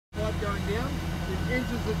going down. It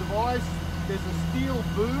enters the device. There's a steel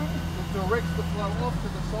boom that directs the flow off to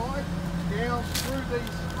the side, down through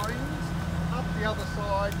these screens, up the other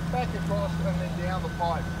side, back across, and then down the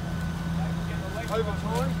pipe. Over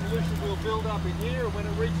time, pollution will build up in here, and when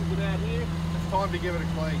it reaches about here, it's time to give it a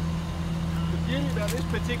clean. The beauty about this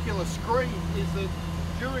particular screen is that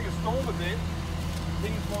during a storm event,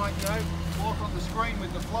 things might, block on the screen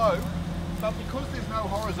with the flow, but because there's no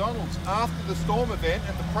horizontals after the storm event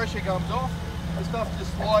and the pressure comes off, the stuff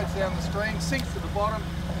just slides down the screen, sinks to the bottom,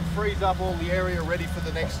 and frees up all the area ready for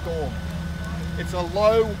the next storm. It's a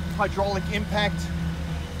low hydraulic impact,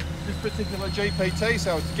 this particular GPT,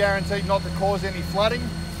 so it's guaranteed not to cause any flooding.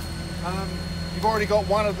 You've already got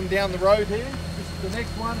one of them down the road here. This is the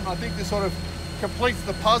next one, and I think this sort of completes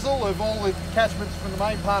the puzzle of all the catchments from the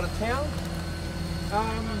main part of town.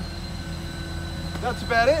 That's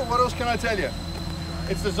about it. What else can I tell you?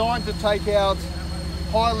 It's designed to take out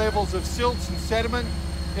high levels of silts and sediment.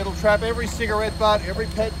 It'll trap every cigarette butt, every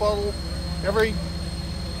pet bottle, every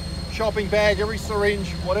shopping bag, every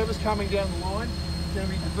syringe, whatever's coming down the line, is going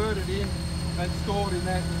to be diverted in and stored in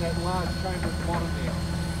that large chamber at the bottom there.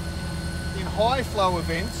 In high flow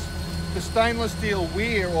events, the stainless steel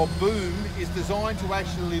weir or boom is designed to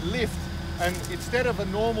actually lift, and instead of a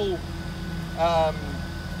normal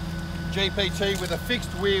GPT with a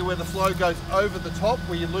fixed weir where the flow goes over the top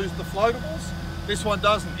where you lose the floatables, this one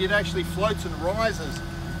doesn't. It actually floats and rises.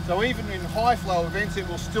 So even in high flow events, it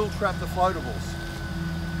will still trap the floatables.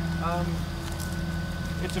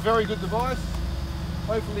 It's a very good device.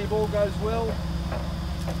 Hopefully if all goes well,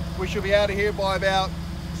 we should be out of here by about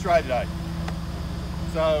Australia Day.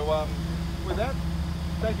 So with that,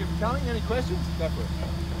 thank you for coming. Any questions? Go for it.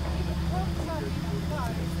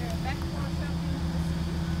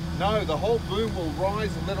 No, the whole boom will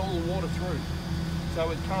rise and let all the water through.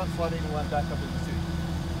 So it can't flood anyone back up in the city.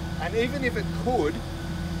 And even if it could,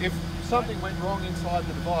 if something went wrong inside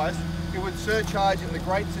the device, it would surcharge in the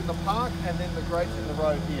grates in the park and then the grates in the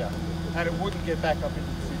road here. And it wouldn't get back up into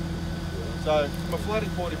the city. So from a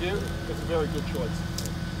flooding point of view, it's a very good choice.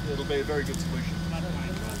 It'll be a very good solution.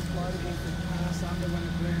 Floatables that pass under when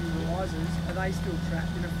the boom rises, are they still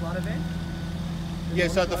trapped in a flood event? Yeah,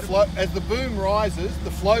 so as the boom rises,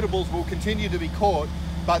 the floatables will continue to be caught,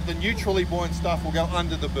 but the neutrally buoyant stuff will go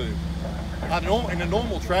under the boom. In a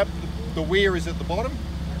normal trap, the weir is at the bottom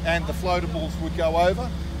and the floatables would go over.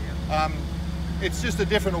 It's just a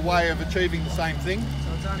different way of achieving the same thing.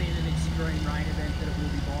 So it's only in an extreme rain event that it will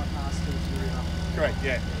be bypassed to the river? Correct,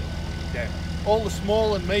 yeah. All the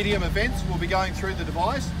small and medium events will be going through the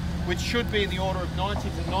device, which should be in the order of 90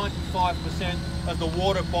 to 95% of the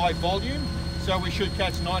water by volume. So we should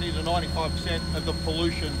catch 90 to 95% of the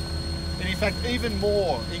pollution. And in fact, even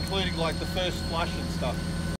more, including like the first flush and stuff.